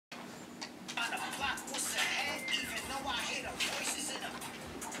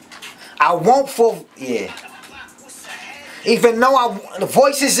I won't for, yeah. Even though the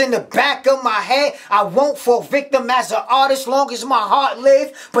voices in the back of my head, I won't fall victim as an artist long as my heart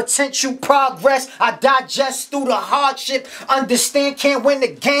live. Potential progress, I digest through the hardship. Understand, can't win the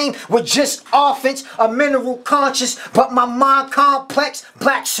game with just offense. A mineral conscious, but my mind complex.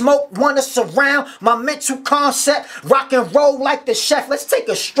 Black smoke wanna surround my mental concept. Rock and roll like the chef. Let's take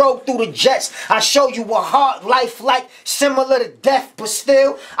a stroll through the jets. I show you a hard life like similar to death, but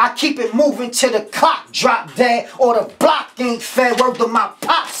still I keep it moving till the clock drop dead or the block ain't fair. Word to my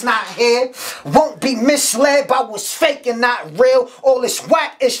pops not here. Won't be misled by what's fake and not real. All this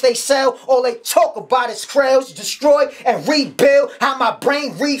whack-ish they sell. All they talk about is trails. Destroy and rebuild. How my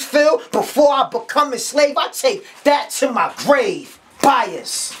brain refill. Before I become a slave, I take that to my grave.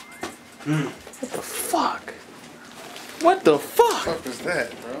 Bias. What the fuck? What the fuck? What is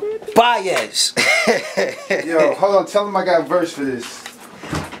that, bro? Bias. Yo, hold on. Tell him I got a verse for this.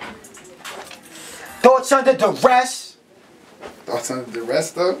 Thoughts under duress. Thoughts on the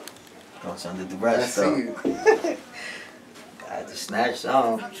rest though? Thoughts under duress I though. see you. I had to snatch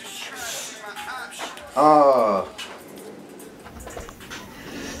some.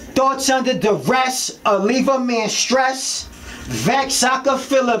 Thoughts under duress, leave a man stress. Vex, I can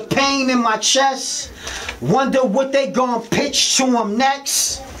feel a pain in my chest. Wonder what they gon' pitch to him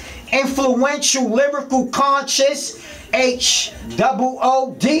next. Influential, lyrical, conscious.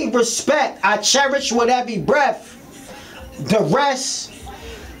 H-double-O-D, respect. I cherish with every breath. The rest,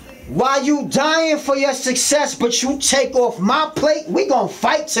 why you dying for your success, but you take off my plate, we gon'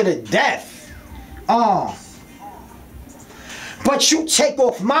 fight to the death. But you take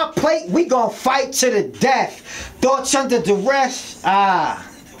off my plate, we gon' fight to the death. Thoughts under duress,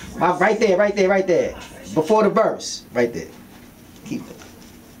 right there, right there, right there. Before the verse, right there. Keep it.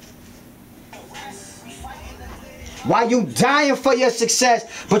 Why you dying for your success,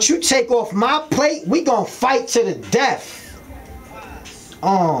 but you take off my plate, we gon' fight to the death.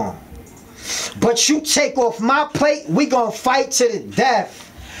 But you take off my plate, we gon' fight to the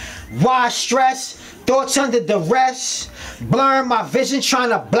death. Why stress? Thoughts under duress. Blurring my vision, trying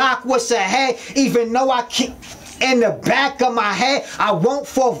to block what's ahead. Even though I keep in the back of my head, I won't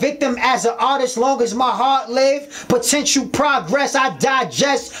fall victim as an artist long as my heart live. Potential progress, I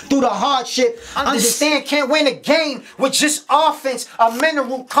digest through the hardship. Understand, can't win a game with just offense. A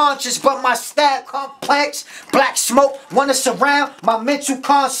mineral conscious, but my style complex. Black smoke wanna surround my mental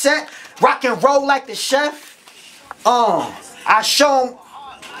concept. Rock and roll like the chef. I show 'em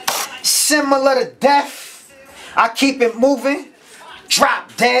similar to death. I keep it moving.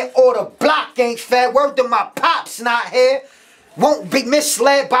 Drop dead or the block ain't fair. Word to my pops not here. Won't be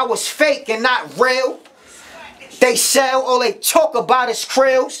misled by what's fake and not real. They sell, all they talk about is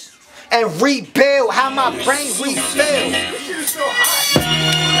krills. And rebuild how my brain refills.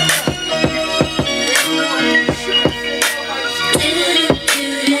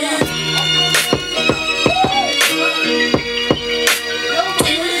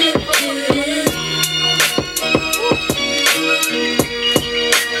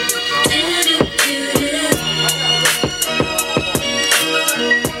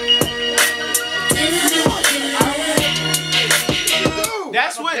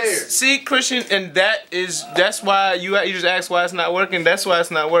 See, Christian, and that's why you just asked why it's not working. That's why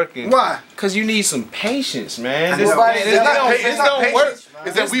it's not working. Why? Cause you need some patience, man. This don't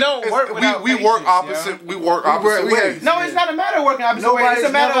work. We work opposite. We work opposite ways. No, it's not a matter of working opposite ways. It's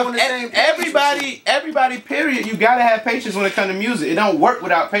a matter of everybody. Period. You gotta have patience when it comes to music. It don't work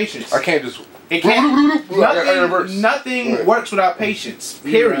without patience. I can't just. It can't. Nothing works without patience.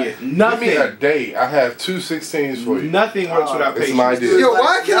 Period. Nothing. Give me a day. I have 2 16s for you. Nothing works without patience. It's my idea. Yo,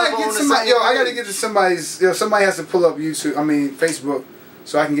 why can't I get somebody? Yo, I gotta get to somebody's. Yo, somebody has to pull up YouTube. I mean Facebook,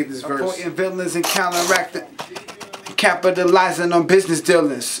 so I can get this verse. Avoiding villains and counteracting, capitalizing on business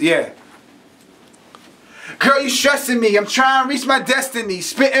dealings. Yeah. Girl, you stressing me. I'm trying to reach my destiny.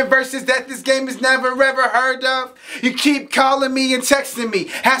 Spitting verses that this game has never ever heard of. You keep calling me and texting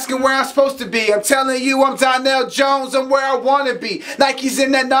me, asking where I'm supposed to be. I'm telling you I'm Donnell Jones. I'm where I want to be. Nike's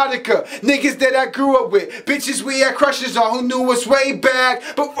in Antarctica. Niggas that I grew up with. Bitches we had crushes on who knew us way back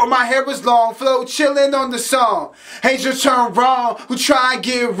before my hair was long. Flow chilling on the song. Angel turn wrong who try and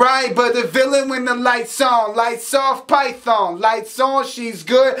get right, but the villain when the lights on. Lights off, Python. Lights on, she's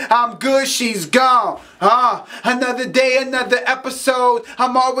good. I'm good, she's gone. Another day, another episode.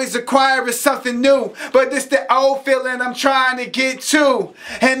 I'm always acquiring something new, but it's the old feeling I'm trying to get to.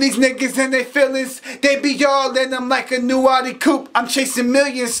 And these niggas and their feelings, they be all in them like a new Audi coupe. I'm chasing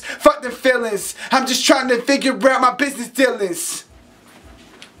millions, fuck them feelings. I'm just trying to figure out my business dealings.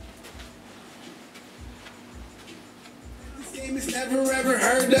 Never ever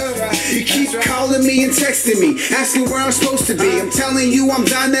heard of. You keep calling me and texting me, asking where I'm supposed to be. I'm telling you I'm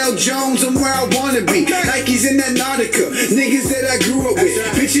Donnell Jones, I'm where I wanna be. Nike's in that Nautica, niggas that I grew up with,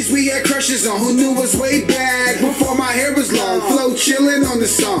 bitches we had crushes on, who knew us way back before my hair was long. Flow chillin' on the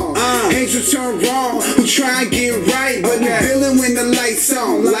song. Angel turn wrong, who try and get right, but the villain when the lights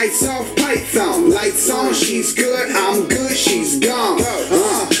on. Lights off, Python. Lights on, she's good, I'm good, she's gone.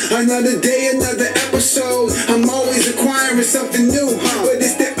 Another day, another episode. I'm always acquiring something new, but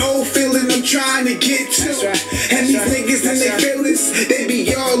it's that old feeling I'm trying to get to. And these niggas and they feelings, they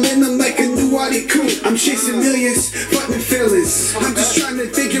be all in them like a new Audi coupe. I'm chasing millions, fucking feelings. I'm just trying to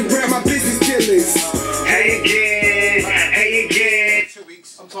figure out my business dealings. Hey again, hey again. 2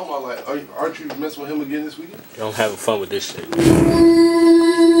 weeks. I'm talking about like, aren't you messing with him again this weekend? I'm having fun with this shit.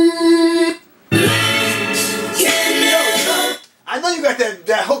 I know you got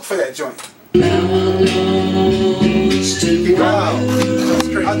that hook for that joint. Wow,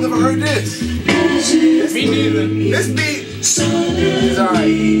 I've never heard this. Me neither. This beat is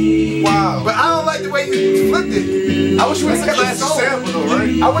alright. Wow. But I don't like the way you flipped it. I wish you would have kept it soul. Sample though,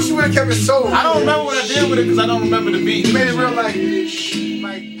 right? I wish you would have kept it soul. I don't remember what I did with it because I don't remember the beat. You made it real like.